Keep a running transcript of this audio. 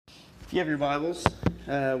If you have your Bibles,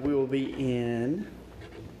 we will be in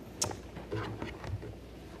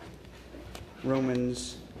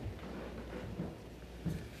Romans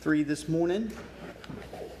 3 this morning.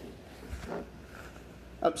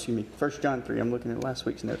 1 John 3. I'm looking at last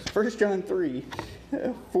week's notes. 1 John 3,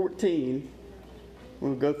 14.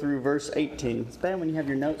 We'll go through verse 18. It's bad when you have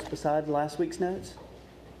your notes beside last week's notes.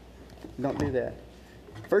 Don't do that.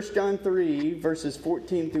 1 John 3, verses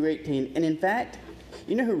 14 through 18. And in fact,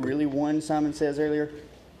 you know who really won, Simon says earlier?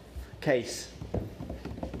 Case.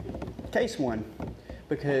 Case won.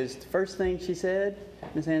 Because the first thing she said,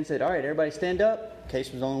 Miss Ann said, all right, everybody stand up. Case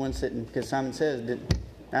was the only one sitting. Because Simon says,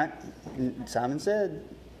 Simon said,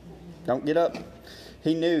 don't get up.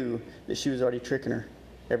 He knew that she was already tricking her.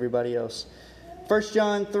 Everybody else. 1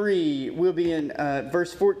 John 3, we'll be in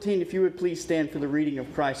verse 14. If you would please stand for the reading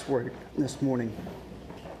of Christ's Word this morning.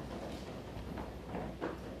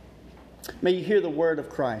 May you hear the word of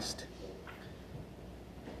Christ.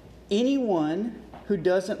 Anyone who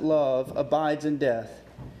doesn't love abides in death.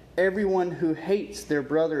 Everyone who hates their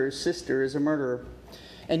brother or sister is a murderer.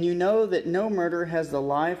 And you know that no murderer has the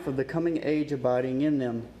life of the coming age abiding in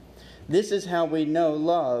them. This is how we know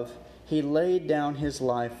love. He laid down his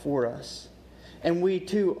life for us. And we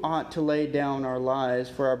too ought to lay down our lives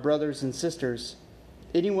for our brothers and sisters.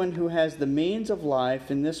 Anyone who has the means of life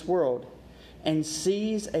in this world and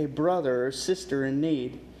sees a brother or sister in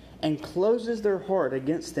need and closes their heart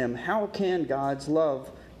against them, how can God's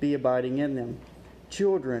love be abiding in them?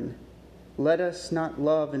 Children, let us not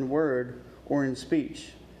love in word or in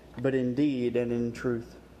speech, but in deed and in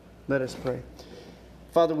truth. Let us pray.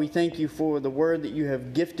 Father, we thank you for the word that you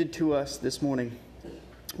have gifted to us this morning.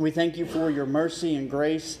 We thank you for your mercy and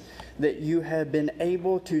grace that you have been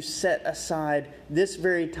able to set aside this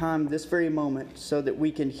very time, this very moment, so that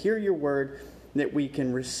we can hear your word, that we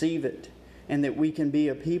can receive it, and that we can be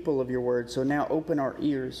a people of your word. So now open our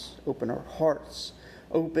ears, open our hearts,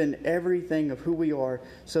 open everything of who we are,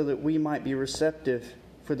 so that we might be receptive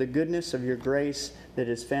for the goodness of your grace that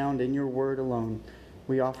is found in your word alone.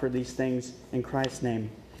 We offer these things in Christ's name.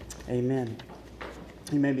 Amen.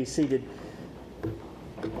 You may be seated.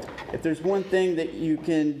 If there's one thing that you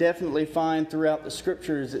can definitely find throughout the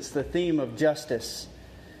scriptures, it's the theme of justice.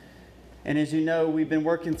 And as you know, we've been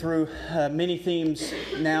working through many themes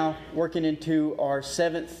now, working into our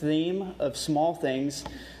 7th theme of small things.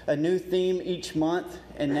 A new theme each month.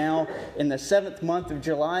 And now in the 7th month of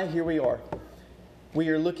July, here we are. We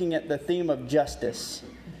are looking at the theme of justice.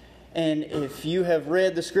 And if you have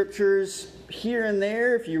read the scriptures here and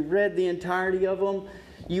there, if you read the entirety of them,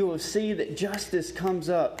 you will see that justice comes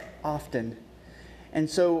up often. And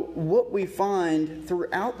so what we find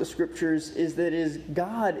throughout the scriptures is that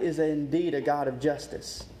God is indeed a God of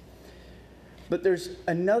justice. But there's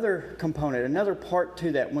another component, another part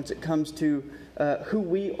to that once it comes to who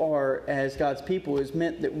we are as God's people, is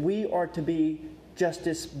meant that we are to be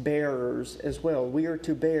justice bearers as well. We are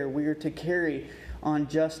to carry on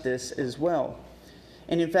justice as well.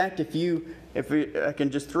 And in fact, I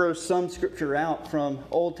can just throw some scripture out from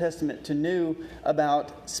Old Testament to New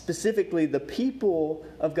about specifically the people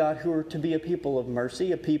of God who are to be a people of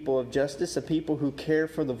mercy, a people of justice, a people who care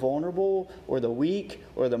for the vulnerable or the weak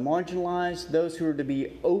or the marginalized, those who are to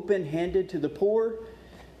be open-handed to the poor.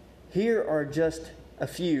 Here are just a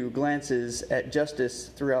few glances at justice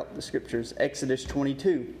throughout the scriptures. Exodus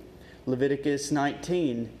 22, Leviticus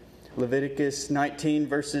 19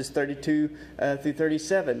 verses 32 through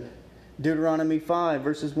 37. Deuteronomy 5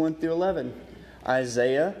 verses 1 through 11.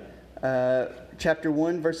 Isaiah chapter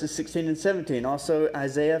 1 verses 16 and 17. Also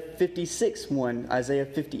Isaiah 56 1. Isaiah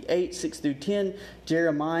 58 6 through 10.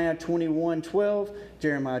 Jeremiah 21 12.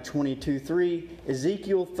 Jeremiah 22 3.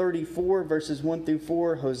 Ezekiel 34 verses 1 through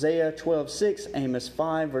 4. Hosea 12 6. Amos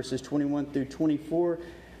 5 verses 21 through 24.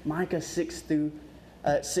 Micah 6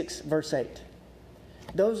 verse 8.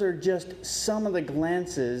 Those are just some of the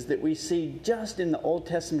glances that we see just in the Old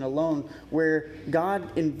Testament alone, where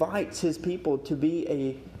God invites his people to be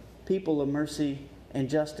a people of mercy and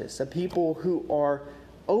justice, a people who are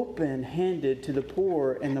open-handed to the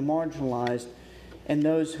poor and the marginalized and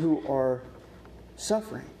those who are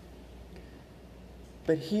suffering.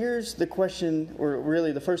 But here's the question, or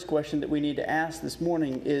really the first question that we need to ask this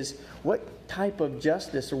morning is, what type of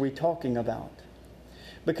justice are we talking about?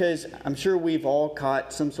 Because I'm sure we've all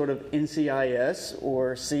caught some sort of NCIS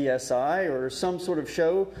or CSI or some sort of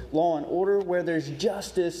show, Law and Order, where there's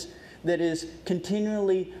justice that is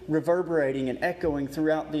continually reverberating and echoing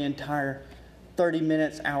throughout the entire 30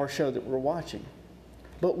 minutes, hour show that we're watching.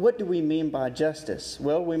 But what do we mean by justice?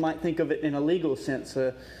 Well, we might think of it in a legal sense,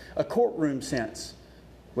 a courtroom sense.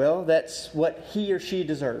 Well, that's what he or she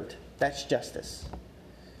deserved. That's justice.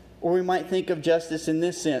 Or we might think of justice in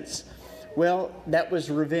this sense. Well, that was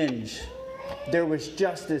revenge. There was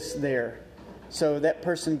justice there. So that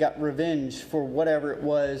person got revenge for whatever it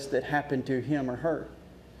was that happened to him or her.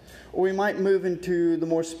 Or we might move into the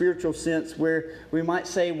more spiritual sense where we might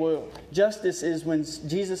say, well, justice is when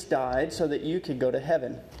Jesus died so that you could go to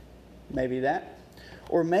heaven. Maybe that.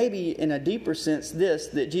 Or maybe in a deeper sense this,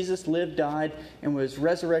 that Jesus lived, died, and was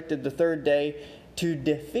resurrected the third day to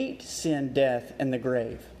defeat sin, death, and the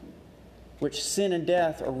grave. Which sin and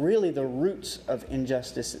death are really the roots of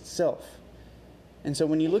injustice itself. And so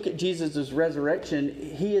when you look at Jesus'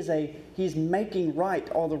 resurrection, he's making right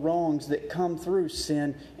all the wrongs that come through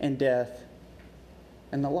sin and death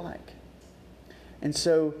and the like. And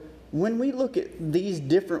so when we look at these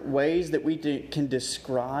different ways that we can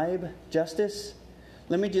describe justice,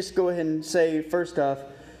 let me just go ahead and say, first off,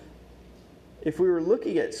 if we were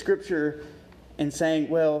looking at Scripture and saying,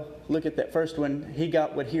 well, look at that first one, he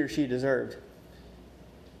got what he or she deserved.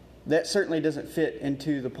 That certainly doesn't fit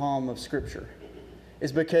into the palm of Scripture.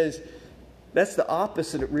 It's because that's the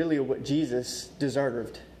opposite really of what Jesus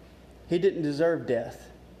deserved. He didn't deserve death.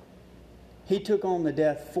 He took on the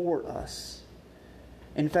death for us.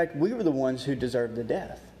 In fact, we were the ones who deserved the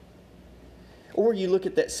death. Or you look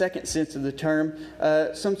at that second sense of the term,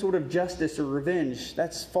 some sort of justice or revenge.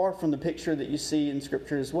 That's far from the picture that you see in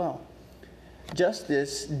Scripture as well.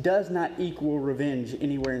 Justice does not equal revenge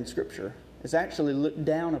anywhere in Scripture. It's actually looked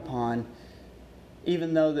down upon,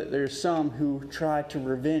 even though that there's some who try to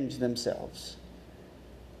revenge themselves.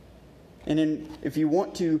 And if you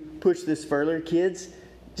want to push this further, kids,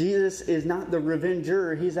 Jesus is not the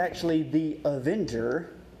revenger. He's actually the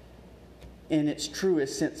avenger in its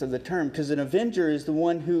truest sense of the term. Because an avenger is the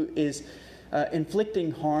one who is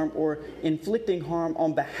inflicting harm or inflicting harm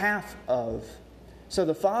on behalf of. So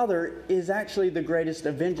the Father is actually the greatest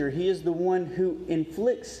avenger. He is the one who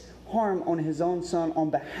inflicts harm on His own Son on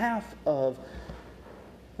behalf of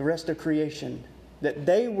the rest of creation, that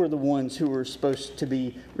they were the ones who were supposed to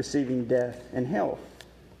be receiving death and hell.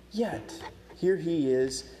 Yet, here He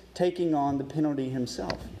is taking on the penalty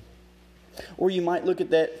Himself. Or you might look at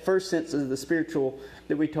that first sense of the spiritual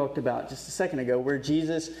that we talked about just a second ago, where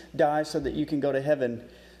Jesus dies so that you can go to heaven.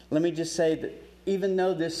 Let me just say that even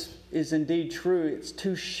though this is indeed true, it's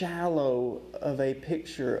too shallow of a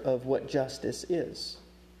picture of what justice is.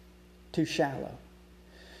 Too shallow.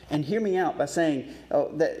 And hear me out by saying,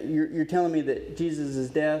 that you're telling me that Jesus'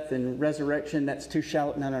 death and resurrection, that's too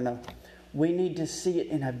shallow. No. We need to see it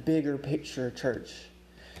in a bigger picture, church.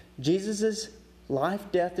 Jesus'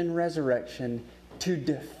 life, death, and resurrection to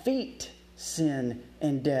defeat sin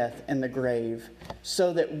and death and the grave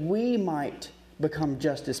so that we might become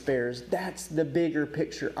justice bearers. That's the bigger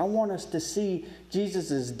picture. I want us to see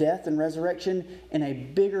Jesus' death and resurrection in a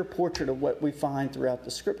bigger portrait of what we find throughout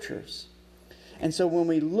the Scriptures. And so when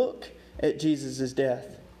we look at Jesus'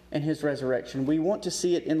 death and His resurrection, we want to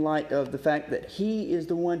see it in light of the fact that He is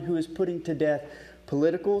the one who is putting to death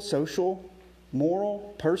political, social,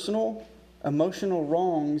 moral, personal, emotional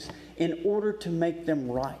wrongs in order to make them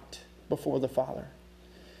right before the Father.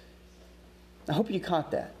 I hope you caught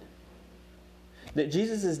that. That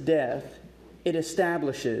Jesus' death, it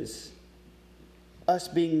establishes us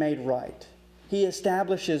being made right. He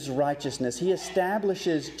establishes righteousness. He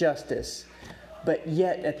establishes justice. But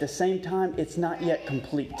yet, at the same time, it's not yet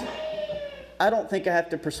complete. I don't think I have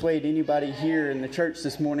to persuade anybody here in the church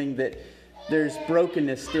this morning that there's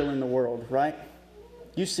brokenness still in the world, right?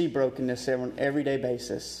 You see brokenness on an everyday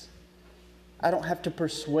basis. I don't have to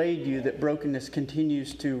persuade you that brokenness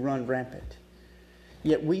continues to run rampant.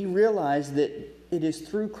 Yet we realize that it is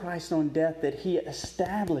through Christ's own death that He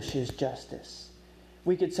establishes justice.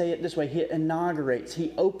 We could say it this way: He inaugurates,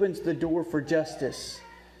 He opens the door for justice.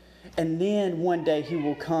 And then one day He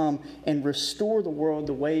will come and restore the world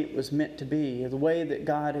the way it was meant to be, the way that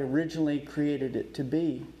God originally created it to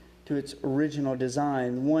be, to its original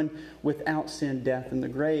design, one without sin, death, and the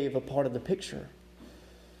grave, a part of the picture.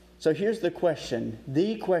 So here's the question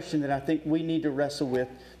that I think we need to wrestle with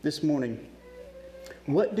this morning.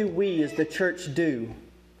 What do we as the church do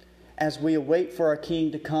as we await for our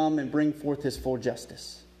King to come and bring forth His full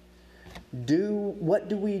justice? What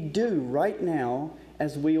do we do right now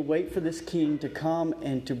as we await for this King to come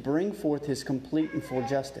and to bring forth His complete and full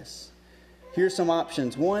justice? Here's some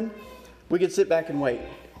options. One, we could sit back and wait.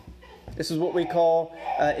 This is what we call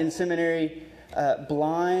in seminary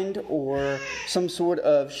blind or some sort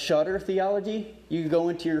of shutter theology. You go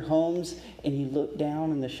into your homes and you look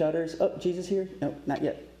down in the shutters. Oh, Jesus here? No, not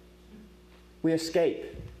yet. We escape.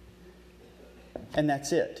 And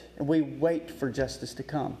that's it. And we wait for justice to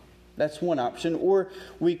come. That's one option. Or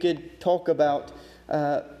we could talk about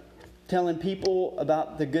telling people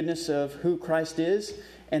about the goodness of who Christ is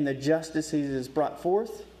and the justice He has brought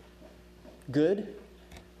forth. Good.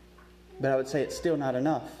 But I would say it's still not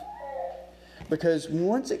enough. Because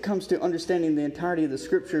once it comes to understanding the entirety of the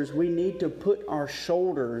Scriptures, we need to put our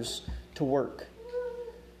shoulders to work.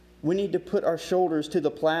 We need to put our shoulders to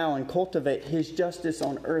the plow and cultivate His justice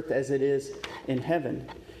on earth as it is in heaven.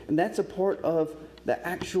 And that's a part of the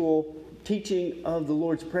actual teaching of the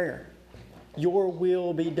Lord's Prayer. Your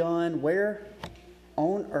will be done where?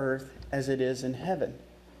 On earth as it is in heaven.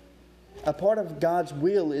 A part of God's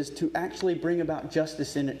will is to actually bring about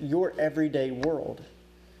justice in your everyday world.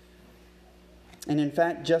 And in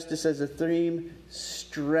fact, justice as a theme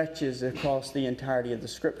stretches across the entirety of the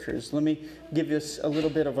Scriptures. Let me give us a little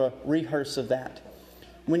bit of a rehearse of that.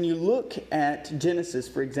 When you look at Genesis,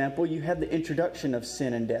 for example, you have the introduction of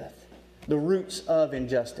sin and death, the roots of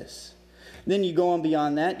injustice. Then you go on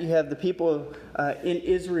beyond that. You have the people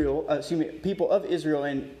people of Israel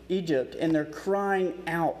and Egypt, and they're crying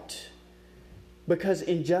out because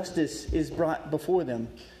injustice is brought before them.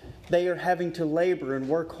 They are having to labor and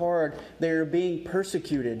work hard. They are being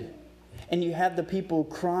persecuted. And you have the people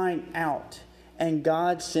crying out. And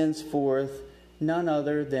God sends forth none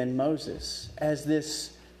other than Moses as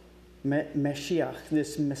this Mashiach,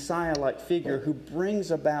 this Messiah-like figure who brings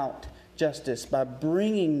about justice by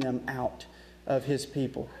bringing them out of His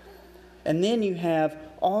people. And then you have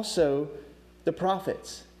also the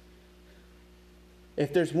prophets.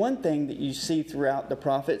 If there's one thing that you see throughout the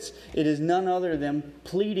prophets, it is none other than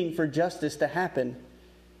pleading for justice to happen.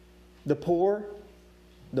 The poor,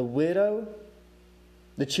 the widow,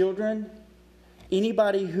 the children,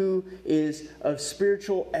 anybody who is of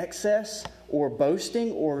spiritual excess or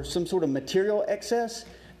boasting or some sort of material excess,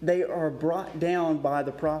 they are brought down by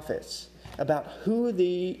the prophets about who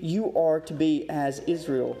you are to be as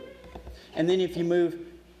Israel. And then if you move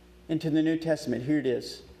into the New Testament, here it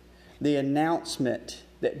is. The announcement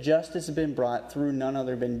that justice has been brought through none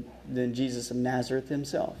other than Jesus of Nazareth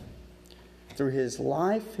Himself. Through His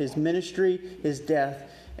life, His ministry, His death,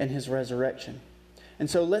 and His resurrection. And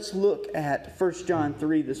so let's look at 1 John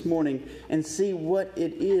 3 this morning and see what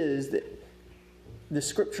it is that the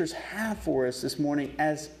Scriptures have for us this morning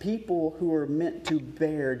as people who are meant to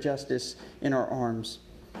bear justice in our arms.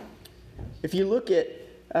 If you look at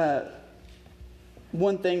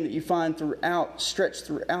one thing that you find stretched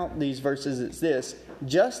throughout these verses, it's this: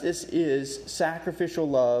 justice is sacrificial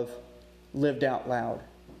love lived out loud.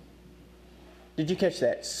 Did you catch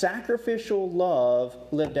that? Sacrificial love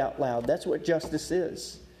lived out loud. That's what justice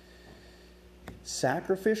is.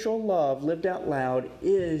 Sacrificial love lived out loud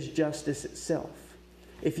is justice itself.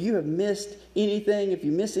 If you have missed anything, if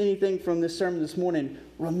you miss anything from this sermon this morning,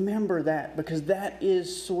 remember that, because that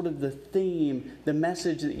is sort of the theme, the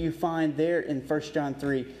message that you find there in 1 John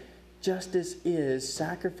 3. Justice is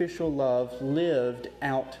sacrificial love lived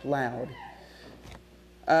out loud.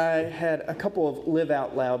 I had a couple of live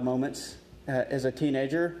out loud moments as a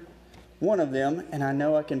teenager. One of them, and I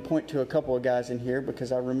know I can point to a couple of guys in here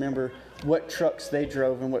because I remember what trucks they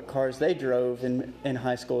drove and what cars they drove in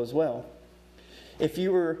high school as well. If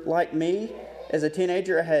you were like me, as a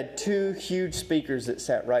teenager, I had two huge speakers that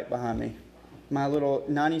sat right behind me. My little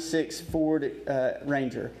 96 Ford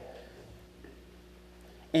Ranger.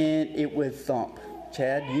 And it would thump.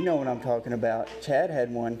 Chad, you know what I'm talking about. Chad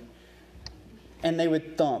had one. And they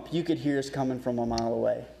would thump. You could hear us coming from a mile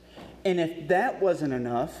away. And if that wasn't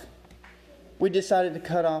enough, we decided to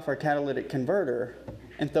cut off our catalytic converter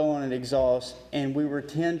and throw on an exhaust, and we were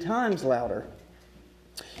 10 times louder.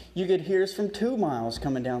 You could hear us from 2 miles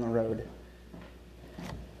coming down the road.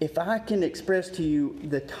 If I can express to you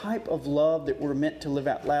the type of love that we're meant to live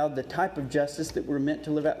out loud, the type of justice that we're meant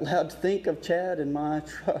to live out loud, think of Chad and my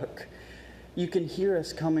truck. You can hear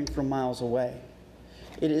us coming from miles away.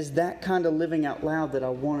 It is that kind of living out loud that I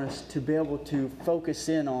want us to be able to focus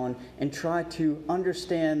in on and try to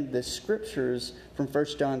understand the Scriptures from 1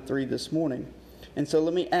 John 3 this morning. And so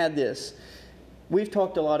let me add this. We've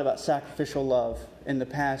talked a lot about sacrificial love in the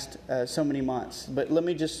past so many months, but let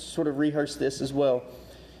me just sort of rehearse this as well.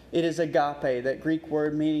 It is agape, that Greek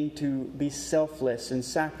word meaning to be selfless and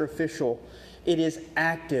sacrificial. It is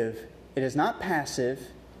active. It is not passive.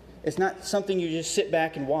 It's not something you just sit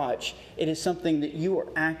back and watch. It is something that you are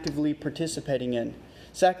actively participating in.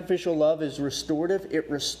 Sacrificial love is restorative. It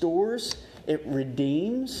restores. It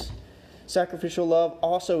redeems. Sacrificial love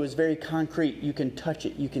also is very concrete. You can touch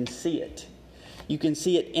it. You can see it. You can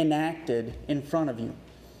see it enacted in front of you.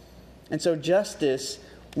 And so justice,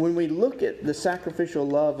 when we look at the sacrificial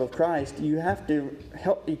love of Christ, you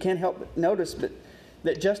can't help but notice but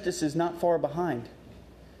that justice is not far behind,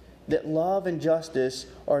 that love and justice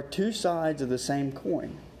are two sides of the same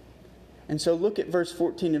coin. And so look at verse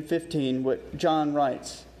 14 and 15, what John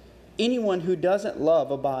writes. Anyone who doesn't love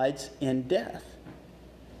abides in death.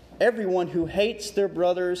 Everyone who hates their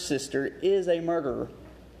brother or sister is a murderer.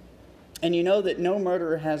 And you know that no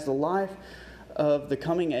murderer has the life of the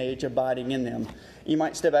coming age abiding in them. You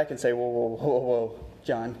might step back and say, whoa,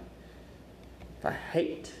 John. If I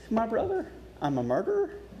hate my brother, I'm a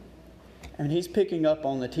murderer? And he's picking up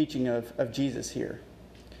on the teaching of Jesus here.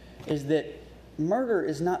 Is that murder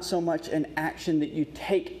is not so much an action that you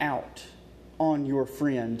take out on your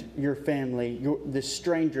friend, your family, the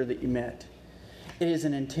stranger that you met. It is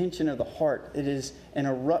an intention of the heart. It is an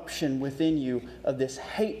eruption within you of this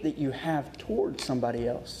hate that you have towards somebody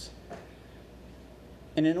else.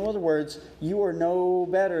 And in other words, you are no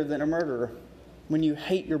better than a murderer when you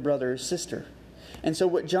hate your brother or sister. And so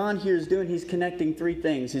what John here is doing, he's connecting three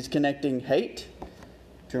things. He's connecting hate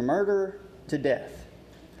to murder to death,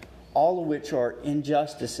 all of which are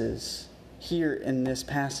injustices here in this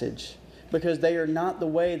passage, because they are not the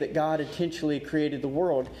way that God intentionally created the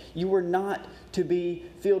world. You were not to be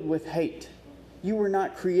filled with hate. You were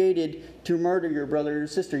not created to murder your brother or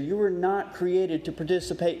sister. You were not created to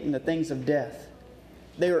participate in the things of death.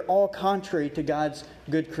 They are all contrary to God's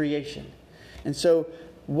good creation. And so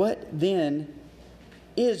what then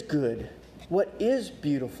is good? What is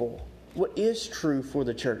beautiful? What is true for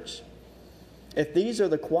the church? If these are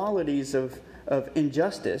the qualities of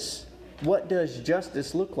injustice, what does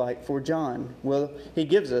justice look like for John? Well, he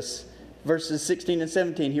gives us verses 16 and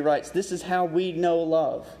 17. He writes, "This is how we know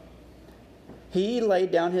love. He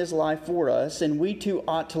laid down his life for us, and we too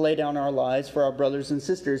ought to lay down our lives for our brothers and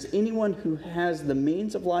sisters. Anyone who has the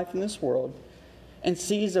means of life in this world and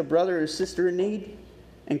sees a brother or sister in need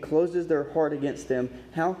and closes their heart against them,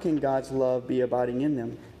 how can God's love be abiding in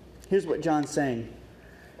them?" Here's what John's saying.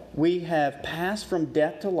 We have passed from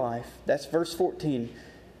death to life. That's verse 14.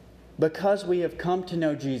 Because we have come to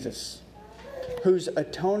know Jesus, whose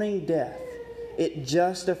atoning death, it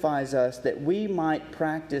justifies us that we might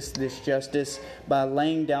practice this justice by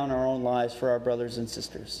laying down our own lives for our brothers and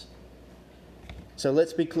sisters. So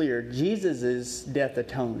let's be clear. Jesus' death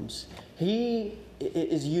atones. He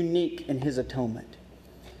is unique in his atonement.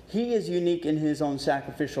 He is unique in his own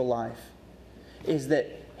sacrificial life. Is that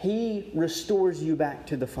he restores you back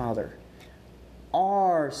to the Father.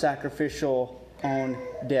 Our sacrificial own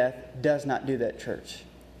death does not do that, church.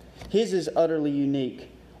 His is utterly unique.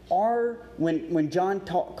 When John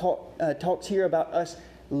talks here about us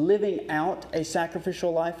living out a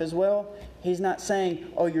sacrificial life as well, he's not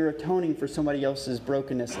saying, oh, you're atoning for somebody else's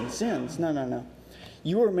brokenness and sins. No.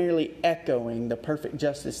 You are merely echoing the perfect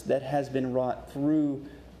justice that has been wrought through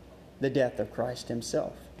the death of Christ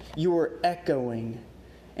himself. You are echoing.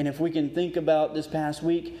 And if we can think about this past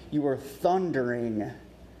week, you are thundering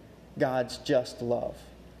God's just love.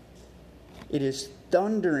 It is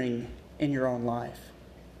thundering in your own life.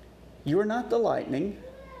 You are not the lightning.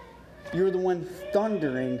 You're the one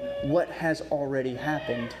thundering what has already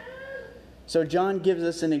happened. So John gives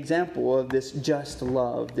us an example of this just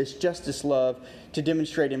love, this justice love, to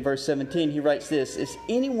demonstrate in verse 17. He writes this: if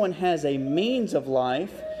anyone has a means of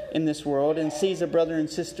life in this world and sees a brother and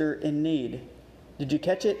sister in need. Did you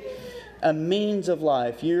catch it? A means of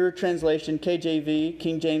life. Your translation, KJV,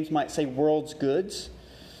 King James, might say world's goods.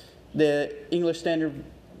 The English Standard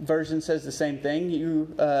Version says the same thing.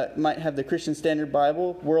 You might have the Christian Standard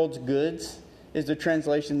Bible, world's goods is the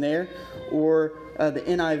translation there. Or the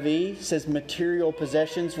NIV says material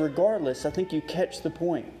possessions. Regardless, I think you catch the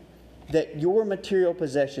point. That your material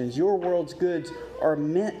possessions, your world's goods, are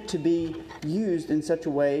meant to be used in such a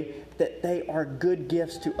way that they are good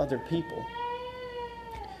gifts to other people.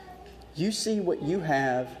 You see what you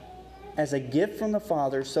have as a gift from the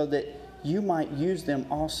Father so that you might use them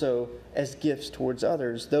also as gifts towards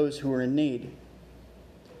others, those who are in need.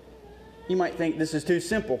 You might think this is too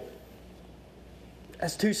simple.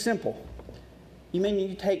 That's too simple. You mean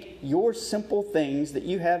you take your simple things that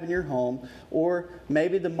you have in your home, or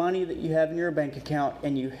maybe the money that you have in your bank account,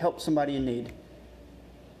 and you help somebody in need.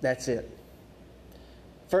 That's it.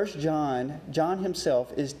 1 John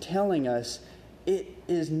himself is telling us it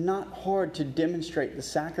is not hard to demonstrate the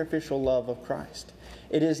sacrificial love of Christ.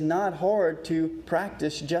 It is not hard to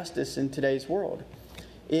practice justice in today's world.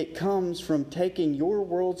 It comes from taking your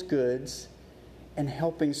world's goods and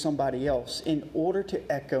helping somebody else in order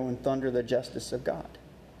to echo and thunder the justice of God.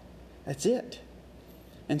 That's it.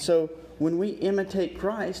 And so when we imitate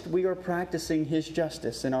Christ, we are practicing his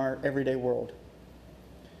justice in our everyday world.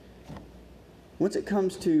 Once it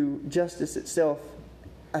comes to justice itself,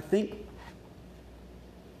 I think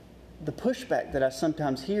the pushback that I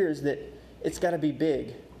sometimes hear is that it's got to be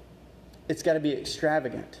big. It's got to be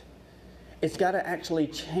extravagant. It's got to actually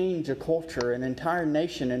change a culture, an entire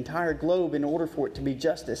nation, an entire globe in order for it to be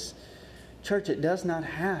justice. Church, it does not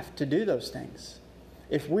have to do those things.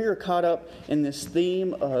 If we are caught up in this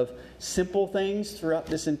theme of simple things throughout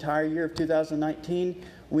this entire year of 2019,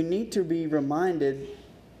 we need to be reminded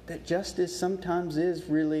that justice sometimes is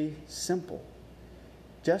really simple.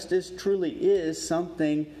 Justice truly is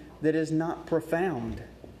something that is not profound.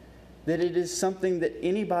 That it is something that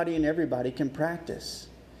anybody and everybody can practice.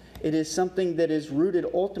 It is something that is rooted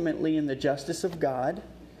ultimately in the justice of God,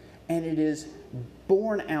 and it is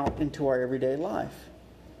born out into our everyday life.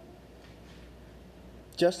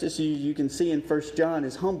 Justice, you can see in 1 John,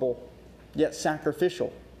 is humble, yet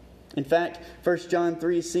sacrificial. In fact, 1 John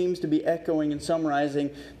 3 seems to be echoing and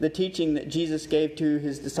summarizing the teaching that Jesus gave to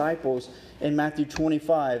his disciples in Matthew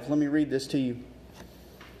 25. Let me read this to you.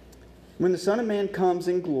 When the Son of Man comes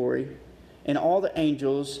in glory, and all the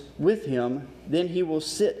angels with him, then he will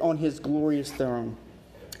sit on his glorious throne.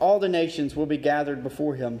 All the nations will be gathered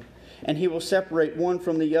before him, and he will separate one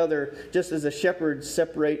from the other, just as a shepherd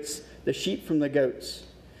separates the sheep from the goats.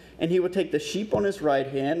 And he will take the sheep on his right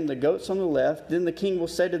hand and the goats on the left. Then the king will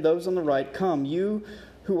say to those on the right, "Come, you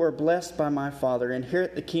who are blessed by my Father,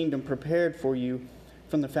 inherit the kingdom prepared for you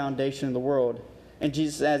from the foundation of the world." And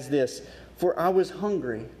Jesus adds this, "For I was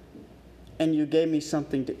hungry, and you gave me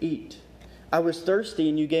something to eat. I was thirsty,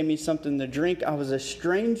 and you gave me something to drink. I was a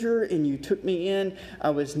stranger, and you took me in. I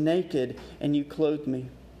was naked, and you clothed me.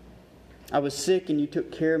 I was sick, and you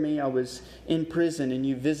took care of me. I was in prison, and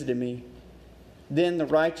you visited me." Then the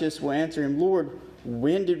righteous will answer him, "Lord,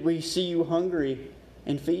 when did we see you hungry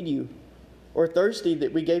and feed you? Or thirsty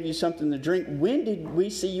that we gave you something to drink? When did we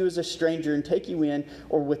see you as a stranger and take you in?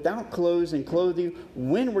 Or without clothes and clothe you?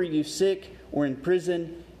 When were you sick or in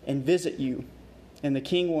prison and visit you?" And the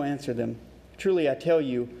king will answer them, "Truly I tell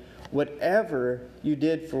you, whatever you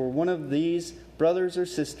did for one of these brothers or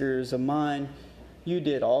sisters of mine, you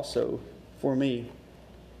did also for me."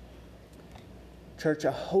 Church,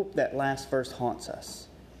 I hope that last verse haunts us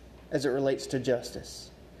as it relates to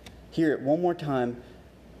justice. Hear it one more time.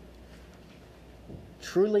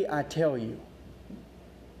 Truly I tell you,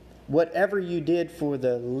 whatever you did for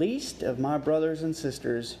the least of my brothers and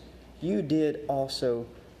sisters, you did also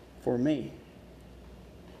for me.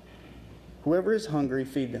 Whoever is hungry,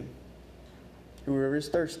 feed them. Whoever is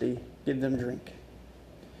thirsty, give them drink.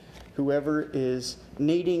 Whoever is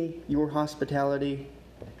needing your hospitality,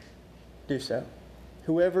 do so.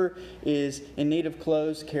 Whoever is in need of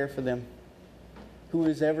clothes, care for them. Who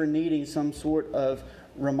is ever needing some sort of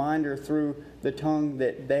reminder through the tongue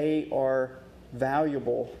that they are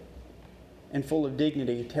valuable and full of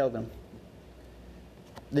dignity, tell them.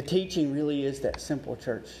 The teaching really is that simple,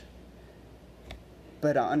 church.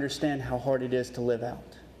 But I understand how hard it is to live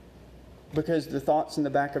out. Because the thoughts in the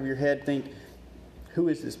back of your head think, who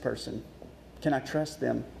is this person? Can I trust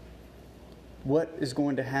them? What is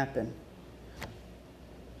going to happen?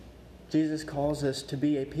 Jesus calls us to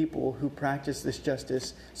be a people who practice this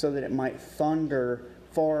justice so that it might thunder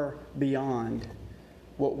far beyond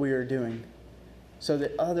what we are doing. So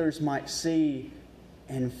that others might see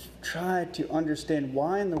and try to understand,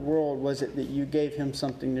 why in the world was it that you gave him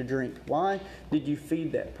something to drink? Why did you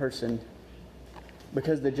feed that person?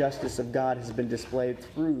 Because the justice of God has been displayed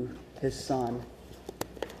through his Son.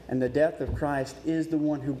 And the death of Christ is the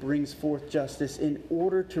one who brings forth justice in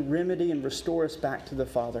order to remedy and restore us back to the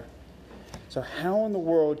Father. So how in the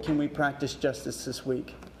world can we practice justice this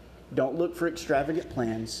week? Don't look for extravagant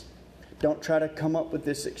plans. Don't try to come up with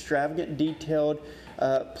this extravagant, detailed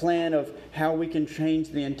plan of how we can change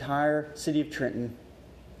the entire city of Trenton.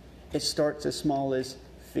 It starts as small as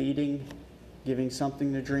feeding, giving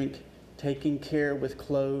something to drink, taking care with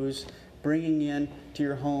clothes, bringing in to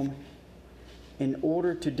your home in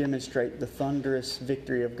order to demonstrate the thunderous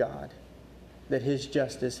victory of God, that his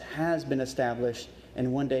justice has been established,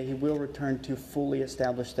 and one day he will return to fully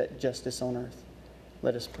establish that justice on earth.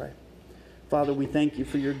 Let us pray. Father, we thank you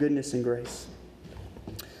for your goodness and grace.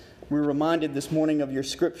 We're reminded this morning of your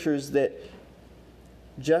scriptures that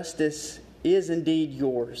justice is indeed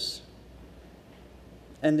yours,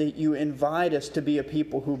 and that you invite us to be a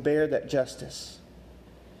people who bear that justice,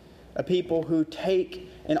 a people who take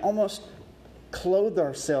and almost clothe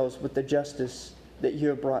ourselves with the justice that you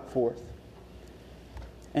have brought forth.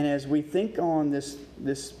 And as we think on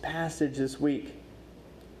this passage this week,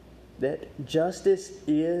 that justice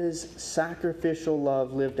is sacrificial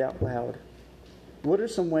love lived out loud. What are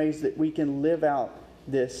some ways that we can live out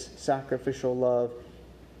this sacrificial love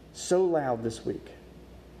so loud this week?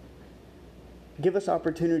 Give us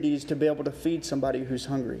opportunities to be able to feed somebody who's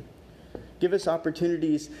hungry. Give us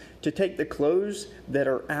opportunities to take the clothes that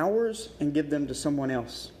are ours and give them to someone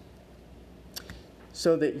else,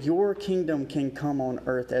 so that your kingdom can come on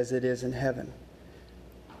earth as it is in heaven.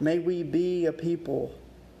 May we be a people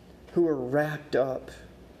who are wrapped up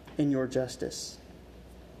in your justice,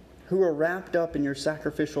 who are wrapped up in your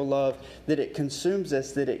sacrificial love, that it consumes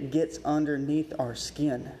us, that it gets underneath our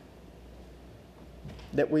skin,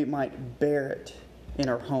 that we might bear it in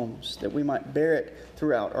our homes, that we might bear it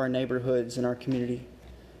throughout our neighborhoods and our community.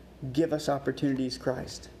 Give us opportunities,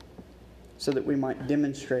 Christ, so that we might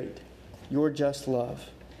demonstrate your just love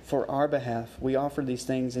for our behalf. We offer these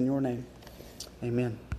things in your name. Amen.